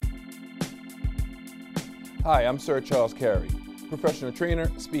Hi, I'm Sir Charles Carey, professional trainer,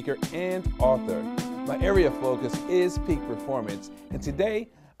 speaker, and author. My area of focus is peak performance, and today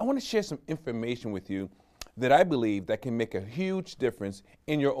I want to share some information with you that I believe that can make a huge difference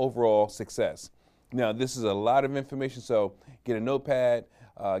in your overall success. Now, this is a lot of information, so get a notepad,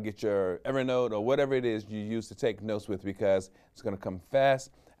 get your Evernote or whatever it is you use to take notes with, because it's going to come fast,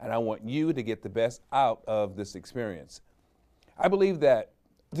 and I want you to get the best out of this experience. I believe that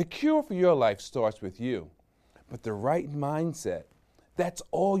the cure for your life starts with you. But the right mindset, that's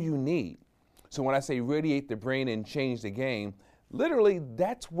all you need. So when I say radiate the brain and change the game, literally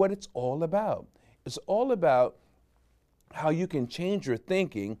that's what it's all about. It's all about how you can change your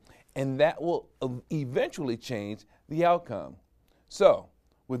thinking, and that will eventually change the outcome. So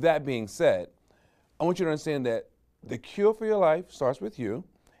with that being said, I want you to understand that the cure for your life starts with you,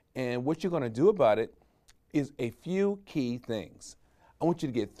 and what you're going to do about it is a few key things. I want you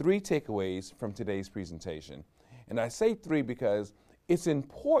to get 3 takeaways from today's presentation. And I say 3 because it's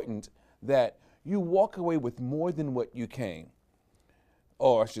important that you walk away with more than what you came.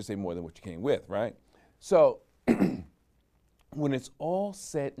 Or I should say more than what you came with, right? So when it's all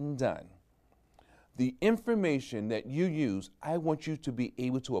said and done, the information that you use, I want you to be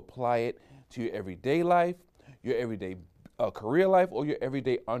able to apply it to your everyday life, your everyday career life, or your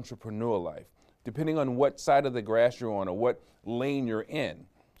everyday entrepreneur life, depending on what side of the grass you're on or what lane you're in.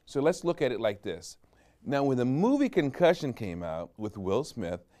 So let's look at it like this. Now, when the movie Concussion came out with Will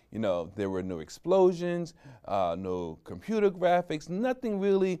Smith, there were no explosions, no computer graphics, nothing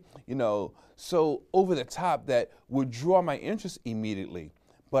really, so over the top that would draw my interest immediately.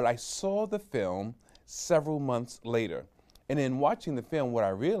 But I saw the film several months later. And in watching the film, what I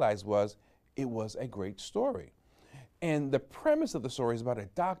realized was it was a great story. And the premise of the story is about a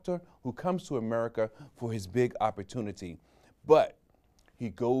doctor who comes to America for his big opportunity. But he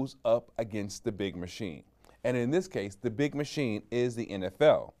goes up against the big machine. And in this case, the big machine is the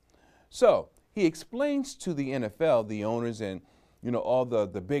NFL. So he explains to the NFL, the owners and all the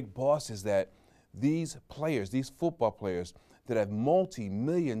big bosses, that these players, these football players that have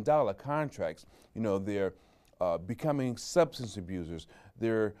multi-million-dollar contracts, they're becoming substance abusers,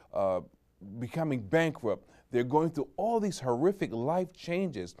 they're becoming bankrupt, they're going through all these horrific life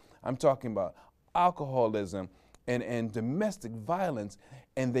changes. I'm talking about alcoholism and domestic violence,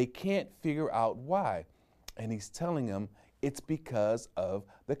 and they can't figure out why. And he's telling them it's because of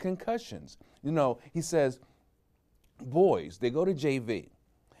the concussions. He says, boys, they go to JV,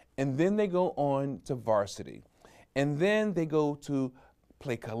 and then they go on to varsity, and then they go to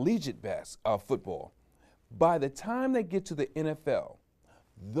play collegiate football. By the time they get to the NFL,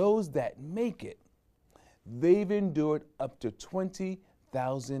 those that make it, they've endured up to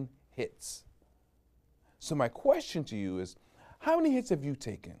 20,000 hits. So my question to you is, how many hits have you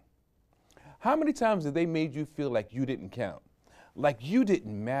taken? How many times have they made you feel like you didn't count, like you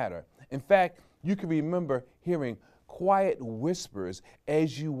didn't matter? In fact, you can remember hearing quiet whispers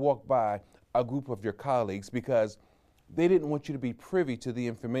as you walk by a group of your colleagues because they didn't want you to be privy to the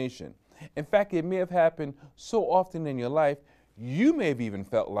information. In fact, it may have happened so often in your life, you may have even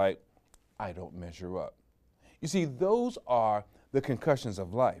felt like, I don't measure up. You see, those are the concussions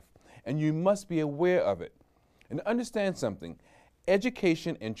of life, and you must be aware of it. And understand something,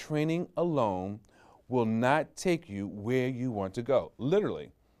 education and training alone will not take you where you want to go.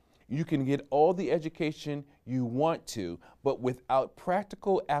 Literally, you can get all the education you want to, but without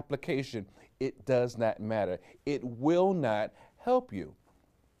practical application, it does not matter. It will not help you.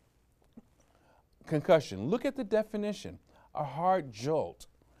 Concussion, look at the definition. A hard jolt,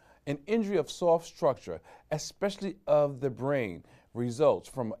 an injury of soft structure, especially of the brain, results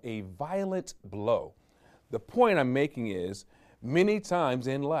from a violent blow. The point I'm making is, many times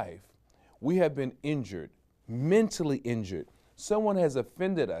in life, we have been injured, mentally injured. Someone has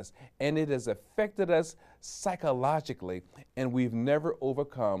offended us, and it has affected us psychologically, and we've never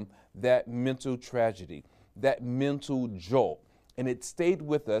overcome that mental tragedy, that mental jolt, and it stayed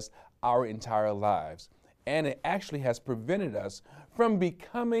with us our entire lives. And it actually has prevented us from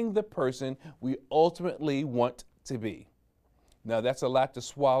becoming the person we ultimately want to be. Now, that's a lot to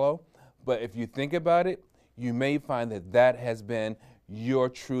swallow, but if you think about it, you may find that that has been your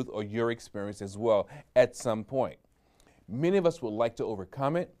truth or your experience as well at some point. Many of us would like to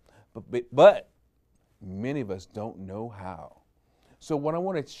overcome it, but many of us don't know how. So what I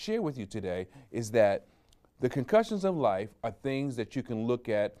want to share with you today is that the concussions of life are things that you can look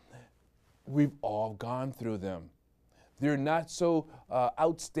at. We've all gone through them. They're not so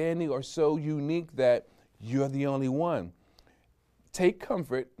outstanding or so unique that you're the only one. Take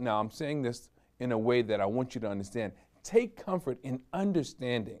comfort. Now, I'm saying this in a way that I want you to understand. Take comfort in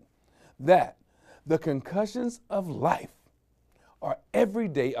understanding that The concussions of life are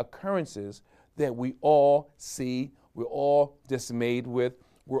everyday occurrences that we all see, we're all dismayed with,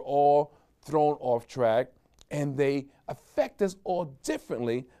 we're all thrown off track, and they affect us all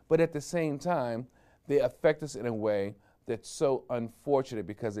differently, but at the same time, they affect us in a way that's so unfortunate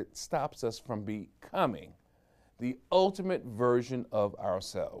because it stops us from becoming the ultimate version of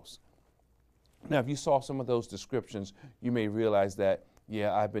ourselves. Now, if you saw some of those descriptions, you may realize that,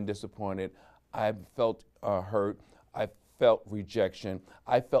 yeah, I've been disappointed, I've felt hurt, I've felt rejection,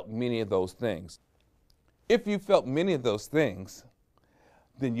 I felt many of those things. If you felt many of those things,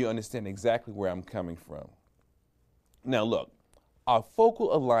 then you understand exactly where I'm coming from. Now look, our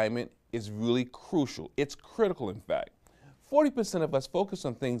focal alignment is really crucial. It's critical, in fact. 40% of us focus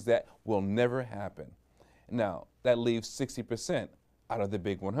on things that will never happen. Now, that leaves 60% out of the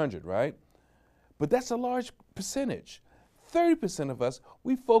big 100, right? But that's a large percentage. 30% of us,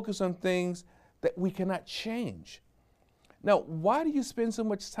 we focus on things that we cannot change. Now, why do you spend so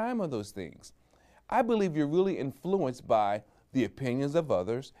much time on those things? I believe you're really influenced by the opinions of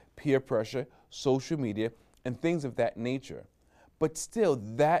others, peer pressure, social media, and things of that nature. But still,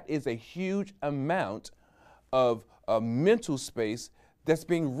 that is a huge amount of mental space that's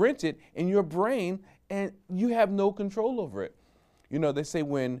being rented in your brain, and you have no control over it. You know, they say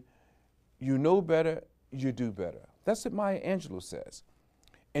when you know better, you do better. That's what Maya Angelou says.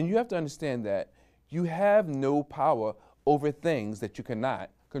 And you have to understand that you have no power over things that you cannot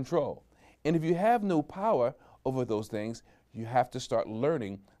control. And if you have no power over those things, you have to start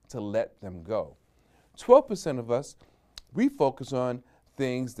learning to let them go. 12% of us, we focus on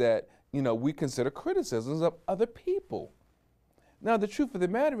things that, we consider criticisms of other people. Now, the truth of the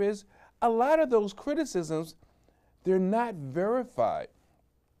matter is, a lot of those criticisms, they're not verified.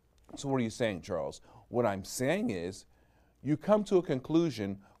 So what are you saying, Charles? What I'm saying is, you come to a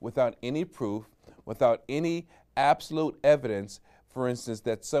conclusion without any proof, without any absolute evidence, for instance,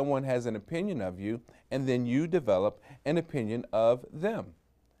 that someone has an opinion of you, and then you develop an opinion of them.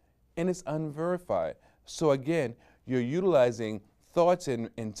 And it's unverified. So again, you're utilizing thoughts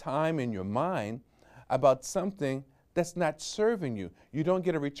and time in your mind about something that's not serving you. You don't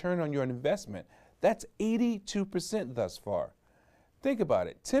get a return on your investment. That's 82% thus far. Think about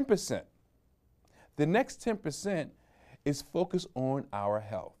it, 10%. The next 10% is focused on our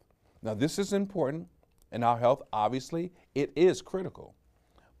health. Now, this is important, and our health, obviously, it is critical.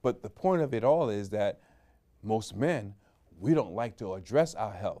 But the point of it all is that most men, we don't like to address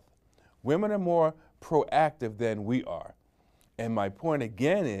our health. Women are more proactive than we are. And my point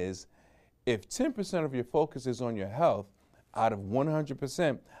again is, if 10% of your focus is on your health out of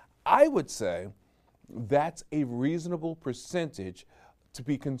 100%, I would say that's a reasonable percentage to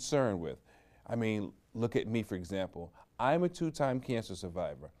be concerned with. I mean, look at me, for example. I'm a 2-time cancer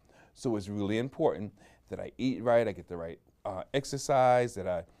survivor. So it's really important that I eat right, I get the right exercise, that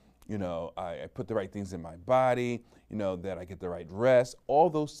I put the right things in my body, that I get the right rest,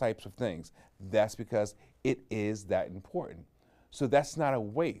 all those types of things. That's because it is that important. So that's not a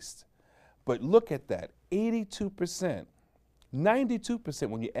waste. But look at that, 82%, 92%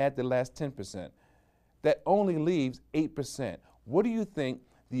 when you add the last 10%. That only leaves 8%. What do you think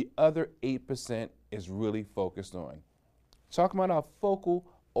the other 8% is really focused on? Talking about our focal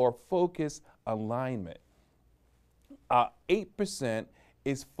or focus alignment. 8%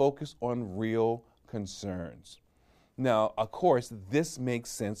 is focused on real concerns. Now, of course, this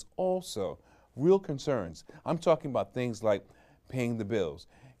makes sense also. Real concerns. I'm talking about things like paying the bills,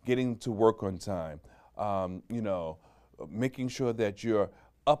 getting to work on time, making sure that you're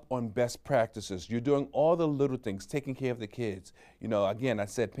up on best practices. You're doing all the little things, taking care of the kids. Again, I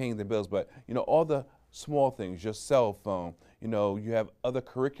said paying the bills, but, all the small things, your cell phone, you have other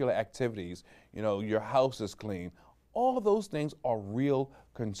curricular activities, your house is clean. All those things are real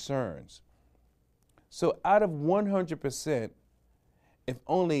concerns. So out of 100%, if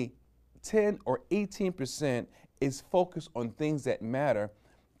only 10 or 18% is focused on things that matter,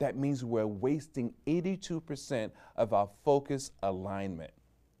 that means we're wasting 82% of our focus alignment.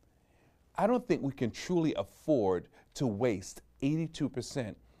 I don't think we can truly afford to waste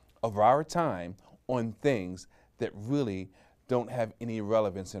 82% of our time on things that really don't have any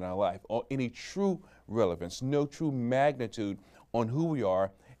relevance in our life or any true relevance, no true magnitude on who we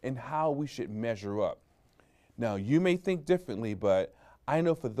are and how we should measure up. Now, you may think differently, but I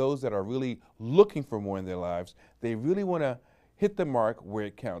know for those that are really looking for more in their lives, they really want to hit the mark where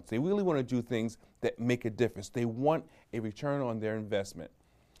it counts. They really want to do things that make a difference. They want a return on their investment.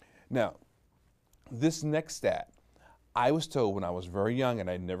 Now, this next stat, I was told when I was very young, and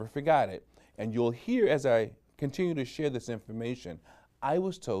I never forgot it, and you'll hear as I continue to share this information, I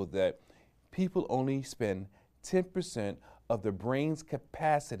was told that people only spend 10% of their brain's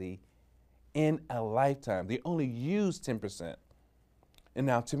capacity in a lifetime. They only use 10%. And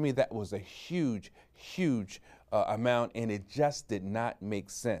now, to me, that was a huge, huge amount, and it just did not make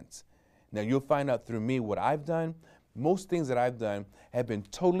sense. Now, you'll find out through me what I've done. Most things that I've done have been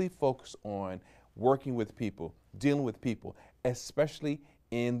totally focused on working with people, dealing with people, especially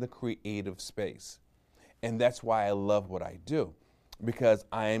in the creative space. And that's why I love what I do, because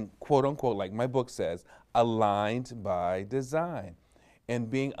I'm, quote unquote, like my book says, aligned by design. And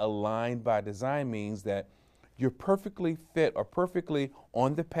being aligned by design means that you're perfectly fit or perfectly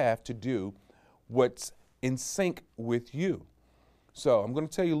on the path to do what's in sync with you. So I'm going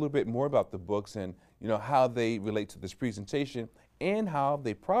to tell you a little bit more about the books and how they relate to this presentation and how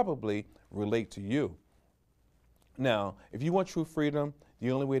they probably relate to you. Now, if you want true freedom,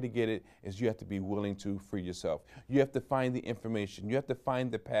 the only way to get it is you have to be willing to free yourself. You have to find the information, you have to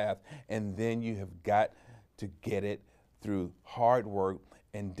find the path, and then you have got to get it through hard work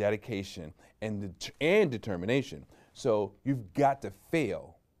and dedication and determination. So you've got to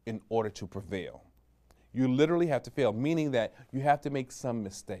fail in order to prevail. You literally have to fail, meaning that you have to make some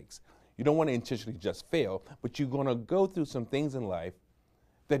mistakes. You don't want to intentionally just fail, but you're going to go through some things in life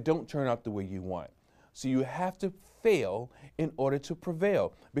that don't turn out the way you want. So you have to fail in order to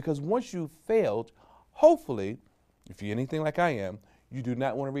prevail. Because once you've failed, hopefully, if you're anything like I am, you do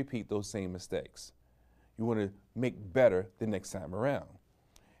not want to repeat those same mistakes. You want to make better the next time around.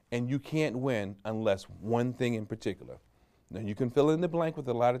 And you can't win unless one thing in particular. Now, you can fill in the blank with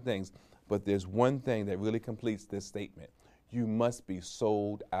a lot of things, but there's one thing that really completes this statement. You must be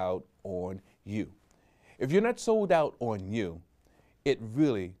sold out on you. If you're not sold out on you, it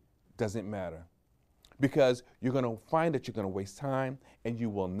really doesn't matter, because you're going to find that you're going to waste time and you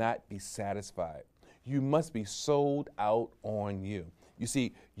will not be satisfied. You must be sold out on you. You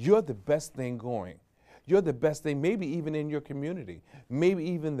see, you're the best thing going. You're the best thing, maybe even in your community, maybe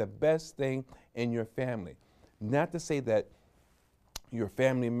even the best thing in your family. Not to say that your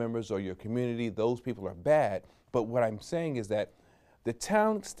family members or your community, those people are bad, but what I'm saying is that the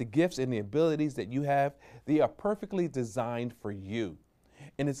talents, the gifts, and the abilities that you have, they are perfectly designed for you.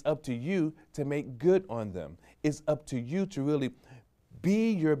 And it's up to you to make good on them. It's up to you to really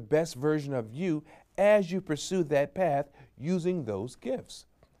be your best version of you as you pursue that path using those gifts.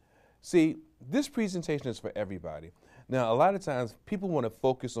 See, this presentation is for everybody. Now, a lot of times people want to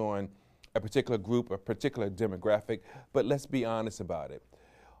focus on a particular group, a particular demographic, but let's be honest about it.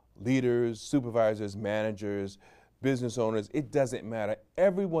 Leaders, supervisors, managers, business owners, it doesn't matter.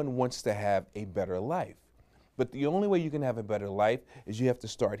 Everyone wants to have a better life. But the only way you can have a better life is you have to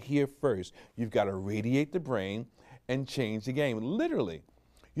start here first. You've got to radiate the brain and change the game. Literally,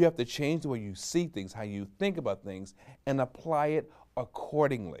 you have to change the way you see things, how you think about things, and apply it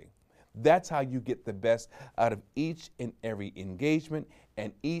accordingly. That's how you get the best out of each and every engagement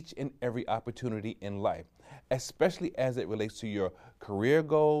and each and every opportunity in life, especially as it relates to your career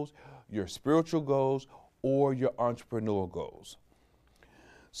goals, your spiritual goals, or your entrepreneurial goals.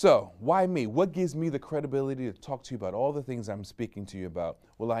 So, why me? What gives me the credibility to talk to you about all the things I'm speaking to you about?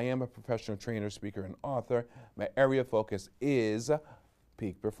 Well, I am a professional trainer, speaker, and author. My area of focus is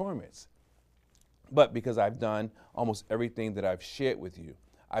peak performance. But because I've done almost everything that I've shared with you,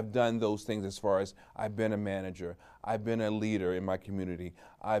 I've done those things as far as I've been a manager, I've been a leader in my community,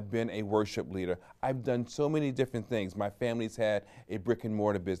 I've been a worship leader. I've done so many different things. My family's had a brick and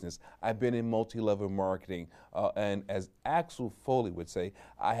mortar business. I've been in multi-level marketing. And as Axel Foley would say,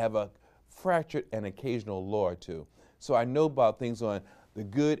 I have a fractured and occasional law or two. So I know about things on the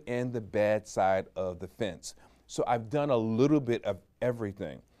good and the bad side of the fence. So I've done a little bit of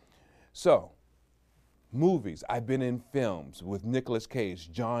everything. So, movies. I've been in films with Nicolas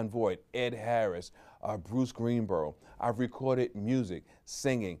Cage, Jon Voight, Ed Harris, Bruce Greenborough. I've recorded music,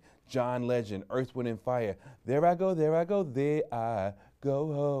 singing, John Legend, Earth, Wind, and Fire. There I go, there I go, there I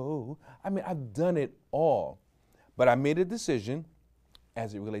go. I mean, I've done it all. But I made a decision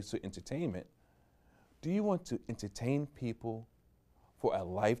as it relates to entertainment. Do you want to entertain people for a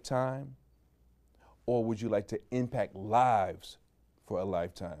lifetime? Or would you like to impact lives for a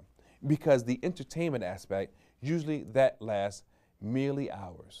lifetime? Because the entertainment aspect, usually that lasts merely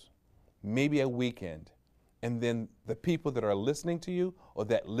hours, maybe a weekend. And then the people that are listening to you or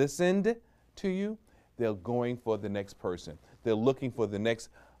that listened to you, they're going for the next person. They're looking for the next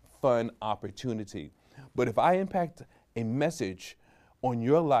fun opportunity. But if I impact a message on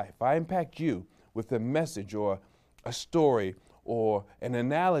your life, if I impact you with a message or a story or an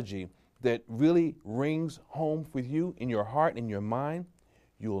analogy that really rings home with you in your heart and your mind,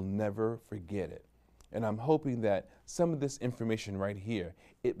 you'll never forget it. And I'm hoping that some of this information right here,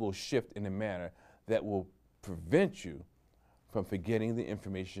 it will shift in a manner that will prevent you from forgetting the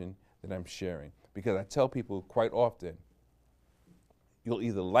information that I'm sharing. Because I tell people quite often, you'll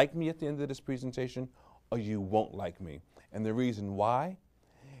either like me at the end of this presentation or you won't like me. And the reason why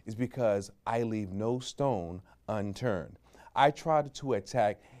is because I leave no stone unturned. I try to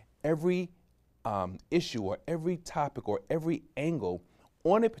attack every issue or every topic or every angle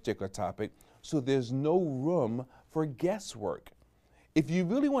on a particular topic so there's no room for guesswork. If you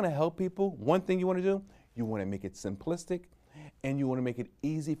really want to help people, one thing you want to do, you want to make it simplistic and you want to make it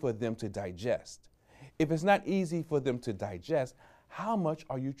easy for them to digest. If it's not easy for them to digest, how much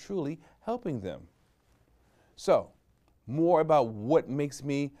are you truly helping them? So, more about what makes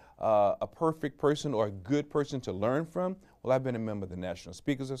me a perfect person or a good person to learn from. Well, I've been a member of the National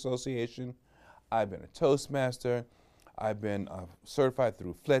Speakers Association. I've been a Toastmaster. I've been certified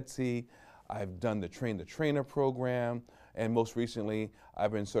through FLETC. I've done the Train the Trainer program. And most recently,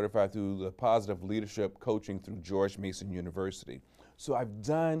 I've been certified through the Positive Leadership Coaching through George Mason University. So I've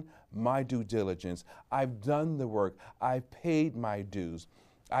done my due diligence. I've done the work. I've paid my dues.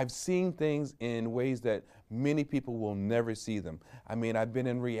 I've seen things in ways that many people will never see them. I mean, I've been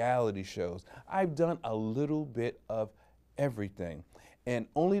in reality shows. I've done a little bit of everything. And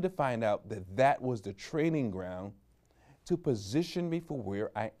only to find out that that was the training ground to position me for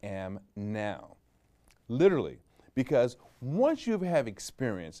where I am now. Literally. Because once you have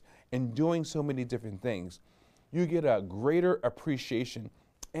experience in doing so many different things, you get a greater appreciation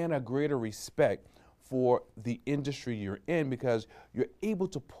and a greater respect for the industry you're in because you're able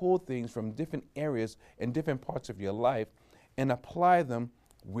to pull things from different areas and different parts of your life and apply them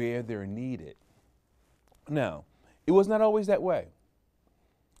where they're needed. Now, it was not always that way.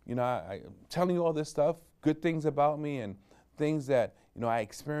 You know, I'm telling you all this stuff, good things about me and things that, I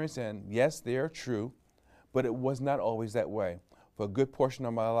experienced, and yes, they are true. But it was not always that way. For a good portion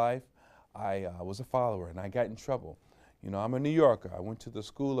of my life, I was a follower and I got in trouble. I'm a New Yorker. I went to the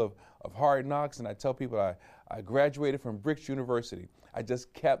school of hard knocks, and I tell people I graduated from Bricks University. I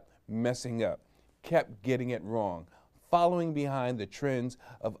just kept messing up, kept getting it wrong, following behind the trends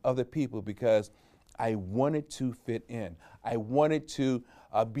of other people because I wanted to fit in. I wanted to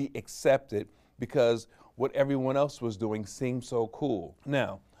be accepted because what everyone else was doing seemed so cool.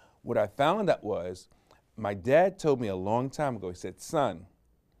 Now, what I found out was, my dad told me a long time ago, he said, son,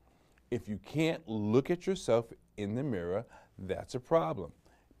 if you can't look at yourself in the mirror, that's a problem.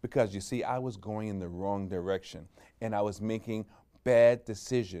 Because you see, I was going in the wrong direction and I was making bad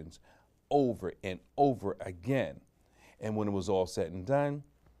decisions over and over again. And when it was all said and done,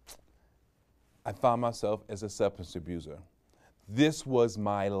 I found myself as a substance abuser. This was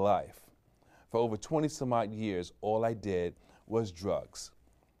my life. For over 20 some odd years, all I did was drugs.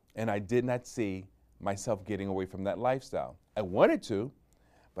 And I did not see myself getting away from that lifestyle. I wanted to,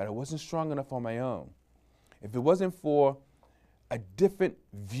 but I wasn't strong enough on my own. If it wasn't for a different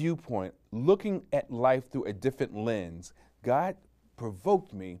viewpoint, looking at life through a different lens, God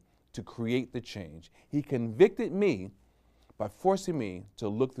provoked me to create the change. He convicted me by forcing me to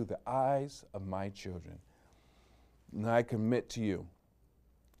look through the eyes of my children. And I commit to you,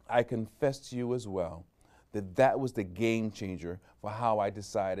 I confess to you as well, that was the game changer for how I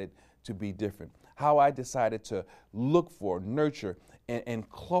decided to be different. How I decided to look for, nurture, and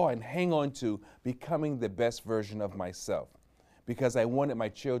claw and hang on to becoming the best version of myself. Because I wanted my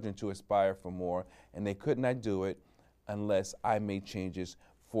children to aspire for more, and they could not do it unless I made changes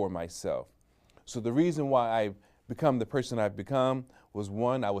for myself. So the reason why I've become the person I've become was,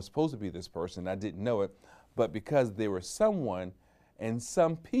 one, I was supposed to be this person, I didn't know it, but because there was someone and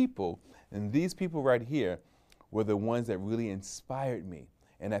some people, and these people right here were the ones that really inspired me.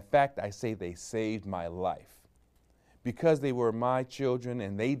 And in fact, I say they saved my life. Because they were my children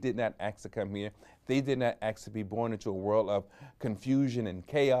and they did not ask to come here, they did not ask to be born into a world of confusion and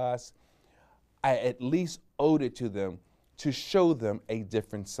chaos, I at least owed it to them to show them a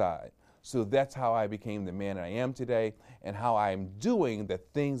different side. So that's how I became the man I am today and how I am doing the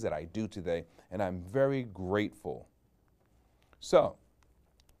things that I do today. And I'm very grateful. So,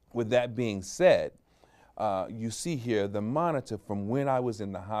 with that being said, you see here the monitor from when I was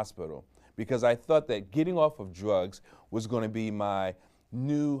in the hospital, because I thought that getting off of drugs was going to be my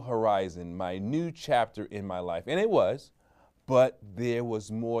new horizon, my new chapter in my life. And it was, but there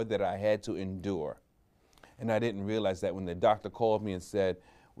was more that I had to endure. And I didn't realize that when the doctor called me and said,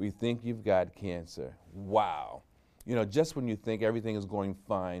 "We think you've got cancer." Wow. Just when you think everything is going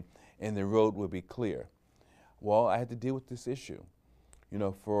fine and the road will be clear. Well, I had to deal with this issue.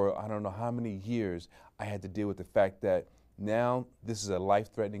 For I don't know how many years I had to deal with the fact that Now, this is a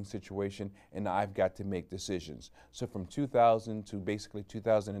life-threatening situation, and I've got to make decisions. So from 2000 to basically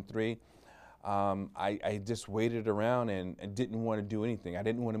 2003, I just waited around and didn't want to do anything. I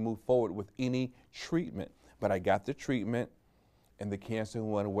didn't want to move forward with any treatment. But I got the treatment, and the cancer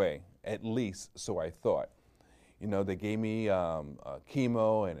went away, at least so I thought. You know, they gave me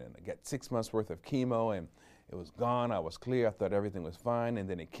chemo, and I got 6 months worth of chemo, and it was gone. I was clear. I thought everything was fine, and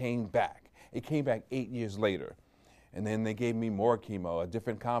then it came back. It came back 8 years later. And then they gave me more chemo, a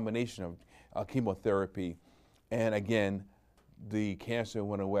different combination of chemotherapy. And again, the cancer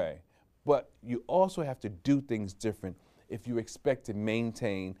went away. But you also have to do things different if you expect to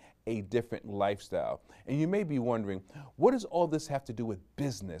maintain a different lifestyle. And you may be wondering, what does all this have to do with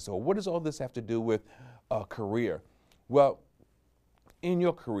business? Or what does all this have to do with a career? Well, in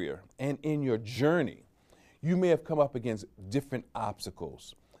your career and in your journey, you may have come up against different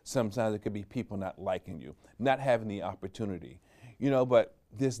obstacles. Sometimes it could be people not liking you, not having the opportunity, but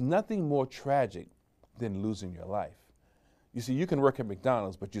there's nothing more tragic than losing your life. You see, you can work at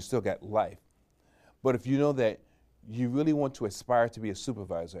McDonald's, but you still got life. But if you know that you really want to aspire to be a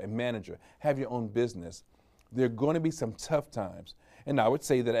supervisor, a manager, have your own business, there are going to be some tough times. And I would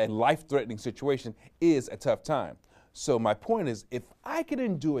say that a life-threatening situation is a tough time. So my point is, if I can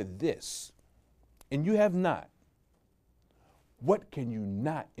endure this, and you have not, what can you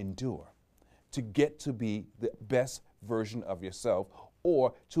not endure to get to be the best version of yourself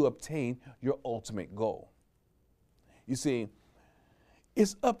or to obtain your ultimate goal? You see,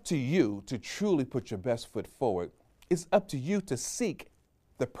 it's up to you to truly put your best foot forward. It's up to you to seek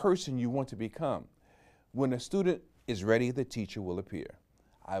the person you want to become. When a student is ready, the teacher will appear.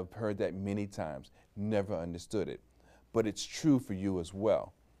 I've heard that many times, never understood it, but it's true for you as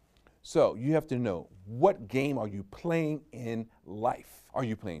well. So you have to know, what game are you playing in life? Are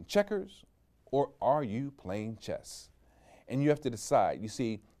you playing checkers or are you playing chess? And you have to decide. You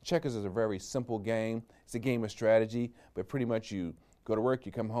see, checkers is a very simple game. It's a game of strategy, but pretty much you go to work,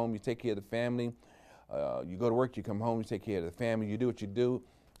 you come home, you take care of the family. You go to work, you come home, you take care of the family, you do what you do.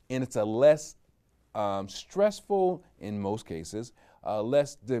 And it's a less stressful in most cases,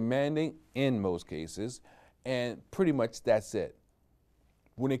 less demanding in most cases, and pretty much that's it.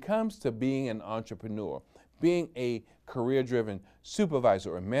 When it comes to being an entrepreneur, being a career-driven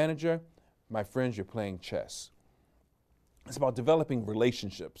supervisor or manager, my friends, you're playing chess. It's about developing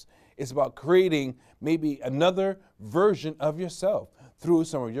relationships. It's about creating maybe another version of yourself through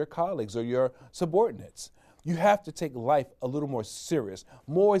some of your colleagues or your subordinates. You have to take life a little more serious.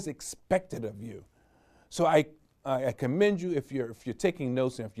 More is expected of you. So I commend you if you're taking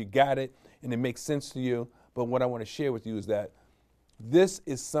notes and if you got it and it makes sense to you. But what I want to share with you is that this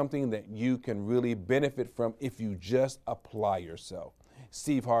is something that you can really benefit from if you just apply yourself.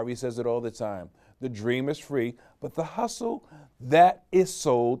 Steve Harvey says it all the time. The dream is free, but the hustle, that is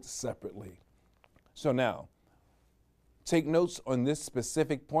sold separately. So now, take notes on this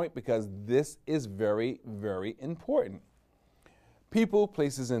specific point because this is very, very important. People,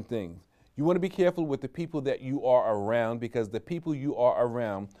 places, and things. You want to be careful with the people that you are around because the people you are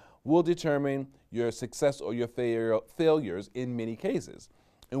around will determine your success or your failures in many cases.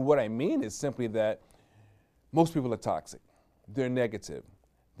 And what I mean is simply that most people are toxic. They're negative.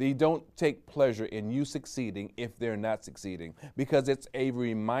 They don't take pleasure in you succeeding if they're not succeeding because it's a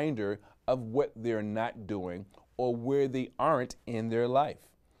reminder of what they're not doing or where they aren't in their life.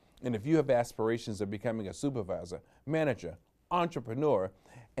 And if you have aspirations of becoming a supervisor, manager, entrepreneur,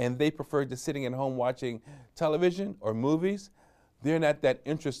 and they prefer to sitting at home watching television or movies, they're not that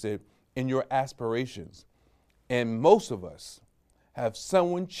interested in your aspirations. And most of us have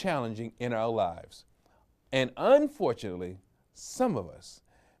someone challenging in our lives. And unfortunately, some of us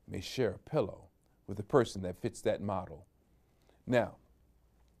may share a pillow with a person that fits that model. Now,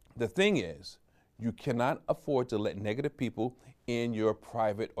 the thing is, you cannot afford to let negative people in your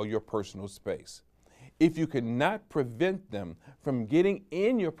private or your personal space. If you cannot prevent them from getting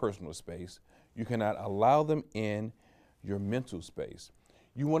in your personal space, you cannot allow them in your mental space.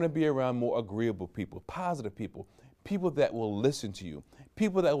 You want to be around more agreeable people, positive people, people that will listen to you,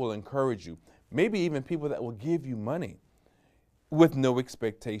 people that will encourage you, maybe even people that will give you money with no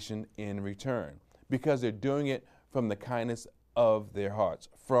expectation in return because they're doing it from the kindness of their hearts,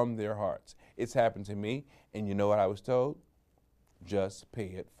 from their hearts. It's happened to me, and you know what I was told? Just pay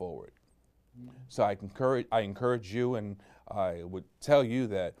it forward. So I encourage you, and I would tell you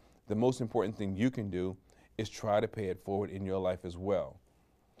that the most important thing you can do is try to pay it forward in your life as well.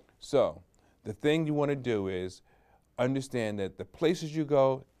 So the thing you want to do is understand that the places you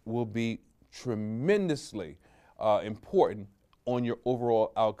go will be tremendously important on your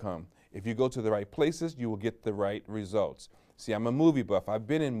overall outcome. If you go to the right places, you will get the right results. See, I'm a movie buff. I've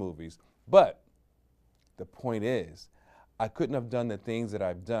been in movies. But the point is, I couldn't have done the things that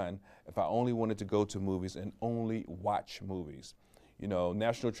I've done if I only wanted to go to movies and only watch movies. You know,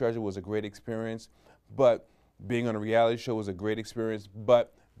 National Treasure was a great experience, but being on a reality show was a great experience,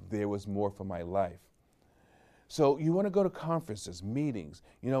 but there was more for my life. So you want to go to conferences, meetings,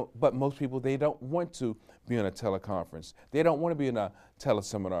 but most people, they don't want to be on a teleconference. They don't want to be in a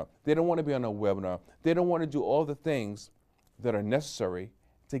teleseminar. They don't want to be on a webinar. They don't want to do all the things that are necessary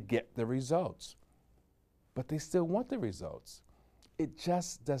to get the results. But they still want the results. It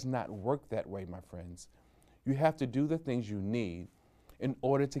just does not work that way, my friends. You have to do the things you need in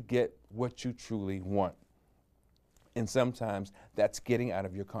order to get what you truly want. And sometimes that's getting out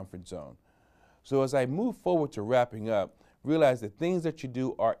of your comfort zone. So as I move forward to wrapping up, realize that things that you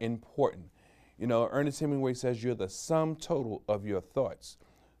do are important. Ernest Hemingway says you're the sum total of your thoughts.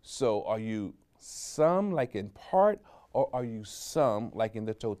 So are you some like in part, or are you some like in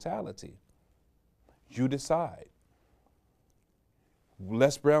the totality? You decide.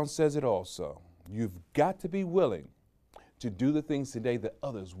 Les Brown says it also. You've got to be willing to do the things today that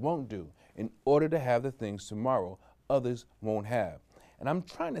others won't do in order to have the things tomorrow others won't have. And I'm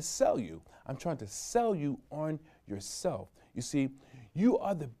trying to sell you. I'm trying to sell you on yourself. You see, you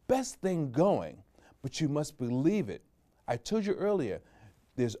are the best thing going, but you must believe it. I told you earlier,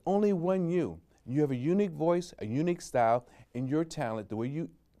 there's only one you. You have a unique voice, a unique style, and your talent, the way you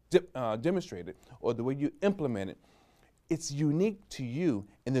demonstrate it or the way you implement it, it's unique to you,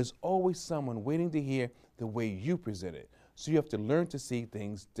 and there's always someone waiting to hear the way you present it. So you have to learn to see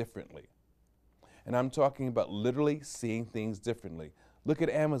things differently. And I'm talking about literally seeing things differently. Look at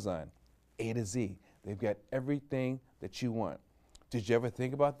Amazon, A to Z. They've got everything that you want. Did you ever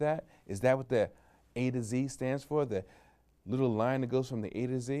think about that? Is that what the A to Z stands for? The little line that goes from the A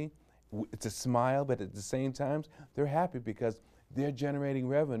to Z? It's a smile, but at the same time, they're happy because they're generating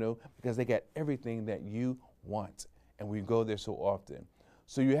revenue because they got everything that you want. And we go there so often.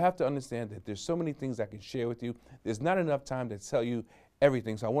 So you have to understand that there's so many things I can share with you. There's not enough time to tell you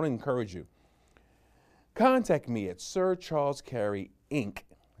everything, so I want to encourage you. Contact me at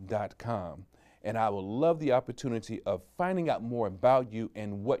sircharlescareyinc.com, and I will love the opportunity of finding out more about you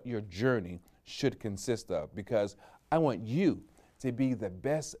and what your journey should consist of, because I want you to be the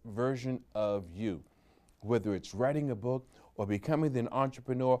best version of you, whether it's writing a book or becoming an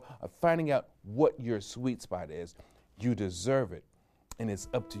entrepreneur or finding out what your sweet spot is. You deserve it, and it's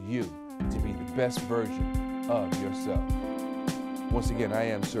up to you to be the best version of yourself. Once again, I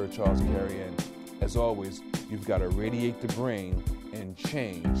am Sir Charles Carey, and as always, you've got to radiate the brain and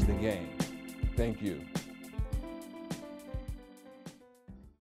change the game. Thank you.